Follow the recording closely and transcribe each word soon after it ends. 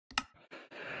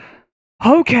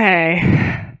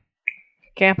Okay.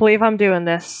 Can't believe I'm doing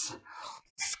this.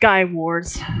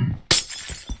 Skywars.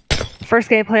 First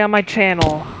gameplay on my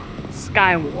channel.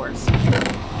 Skywars.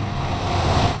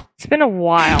 It's been a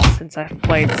while since I've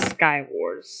played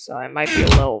Skywars, so I might be a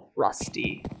little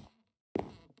rusty.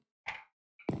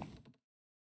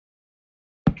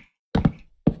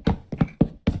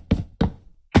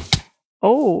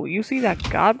 Oh, you see that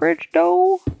god bridge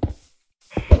though?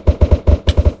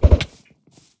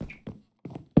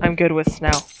 I'm good with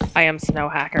snow. I am snow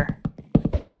hacker.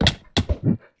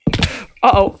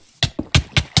 Uh-oh.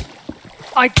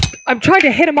 I'm trying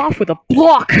to hit him off with a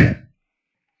block!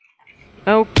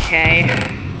 Okay.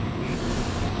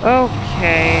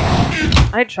 Okay.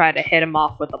 I tried to hit him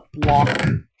off with a block,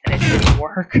 and it didn't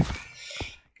work.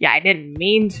 Yeah, I didn't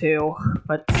mean to,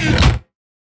 but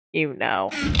you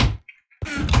know.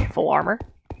 Okay, full armor.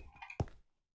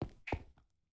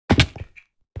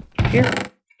 Here.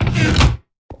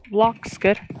 Block's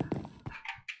good.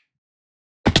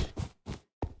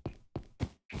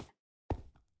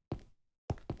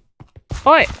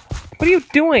 Oi! What are you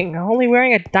doing? I'm only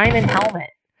wearing a diamond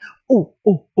helmet. Oh,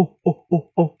 oh, oh, oh,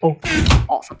 oh, oh, oh.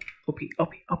 Awesome. OP,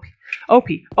 OP, OP. OP,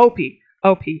 OP,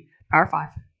 OP. Power 5.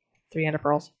 3 ender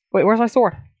pearls. Wait, where's my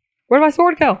sword? Where'd my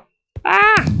sword go?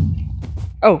 Ah!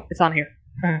 Oh, it's on here.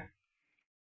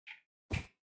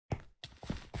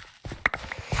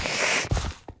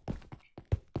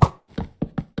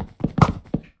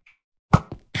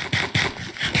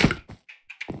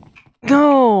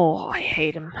 No, I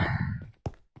hate him.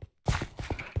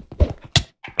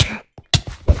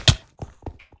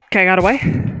 Okay, I got away.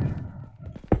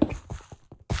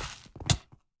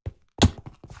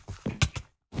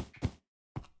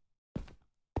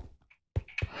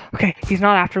 Okay, he's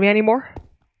not after me anymore.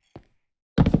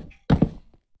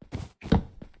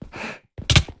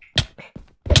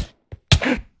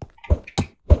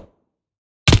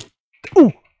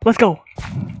 Ooh, let's go.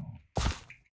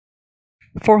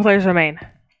 4 players remain.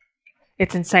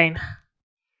 It's insane.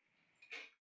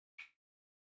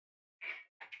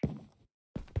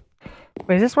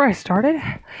 Wait, is this where I started?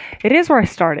 It is where I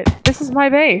started. This is my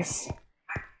base.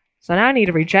 So now I need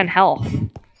to regen health.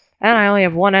 And I only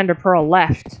have 1 ender pearl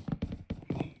left.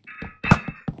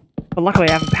 But luckily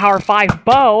I have a power 5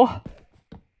 bow.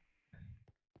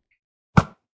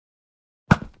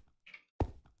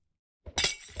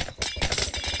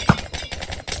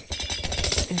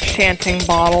 Enchanting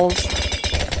bottles.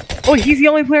 Oh, he's the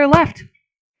only player left.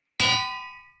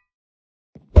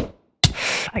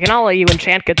 I cannot let you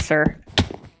enchant, good sir.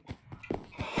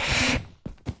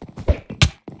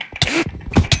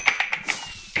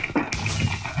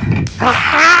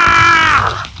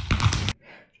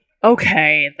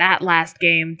 Okay, that last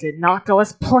game did not go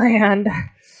as planned.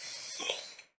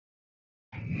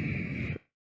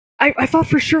 I thought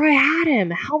for sure I had him.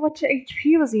 How much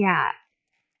HP was he at?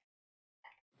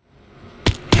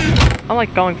 I'm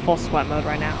like going full sweat mode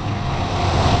right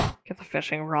now. Get the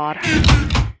fishing rod.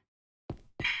 I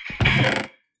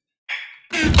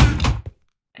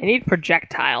need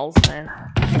projectiles, man.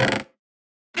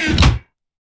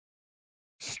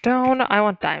 Stone, I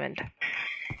want diamond.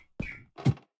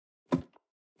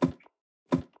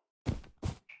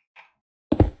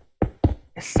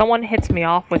 If someone hits me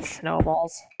off with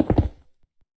snowballs.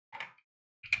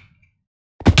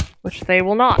 Which they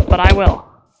will not, but I will.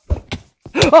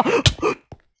 Oh!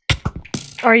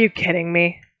 Are you kidding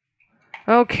me?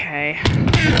 Okay.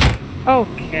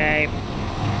 Okay.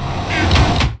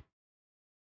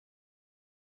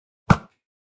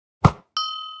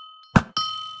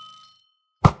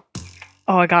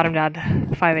 Oh, I got him, Dad.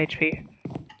 5 HP.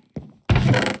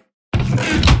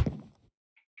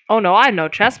 Oh no, I have no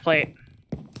chest plate.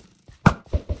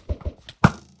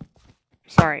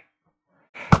 Sorry.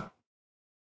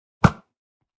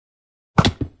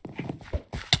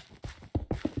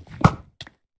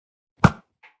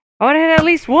 I want to hit at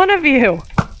least one of you!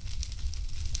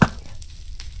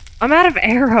 I'm out of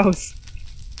arrows.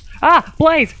 Ah,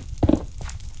 Blaze!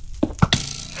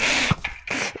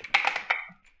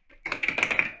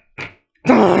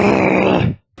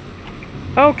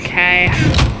 Okay.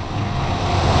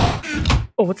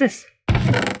 Oh, what's this?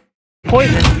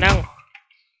 Poison, no.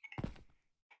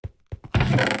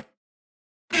 I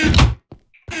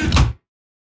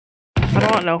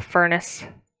don't want no furnace.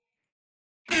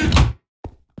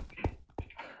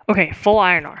 Okay, full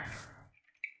iron ore.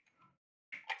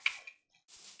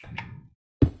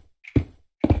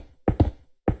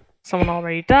 Someone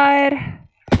already died.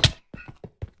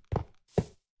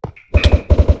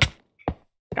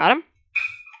 Got him?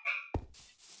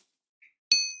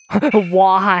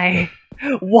 Why?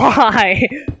 Why?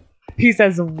 He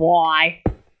says, why?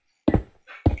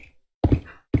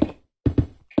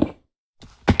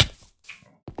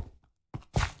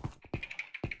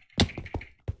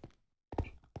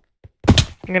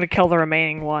 I'm gonna kill the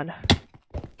remaining one.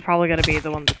 Probably gonna be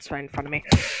the one that's right in front of me.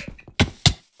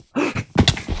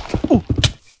 Ooh!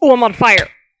 Ooh, I'm on fire!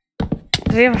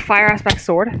 Does he have a fire aspect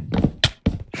sword?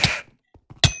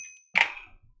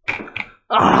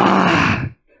 Ah!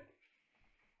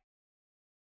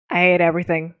 I hate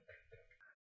everything.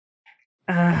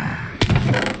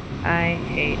 I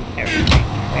hate everything.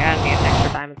 Wait, I don't need an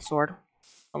extra diamond sword.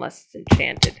 Unless it's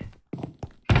enchanted.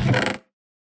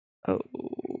 Oh.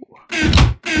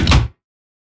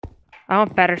 I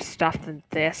want better stuff than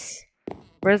this.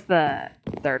 Where's the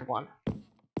third one?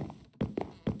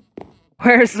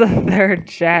 Where's the third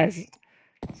chest?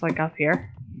 It's like up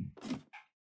here.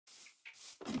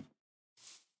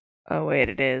 Oh wait,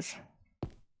 it is.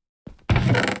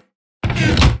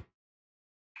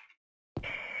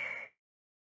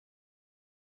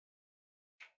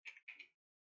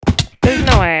 There's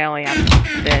no way I only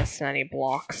have this and any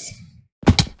blocks.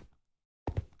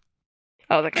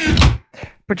 Oh, okay.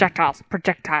 Projectiles.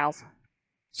 Projectiles.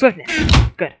 Swiftness.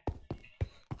 Good.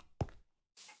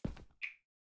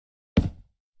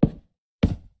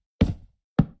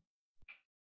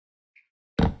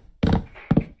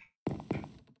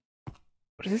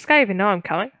 Does this guy even know I'm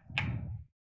coming?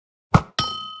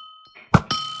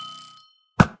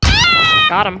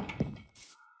 Got him.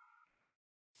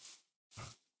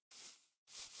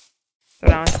 Throw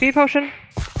down a speed potion.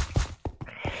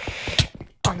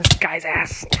 On this guy's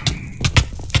ass.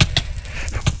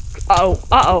 Uh-oh.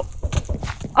 Uh-oh.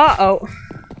 Uh-oh.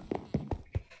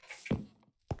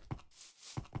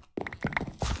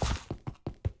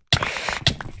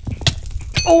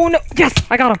 Oh no! Yes!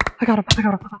 I got him! I got him! I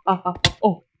got him!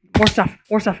 Oh, more stuff!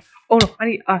 More stuff! Oh no! I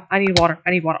need water! I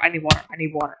need water! I need water! I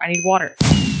need water! I need water!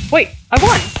 Wait! I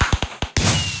won!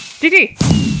 GG!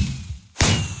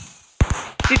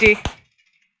 GG.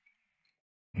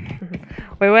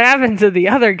 Wait, what happened to the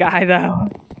other guy though?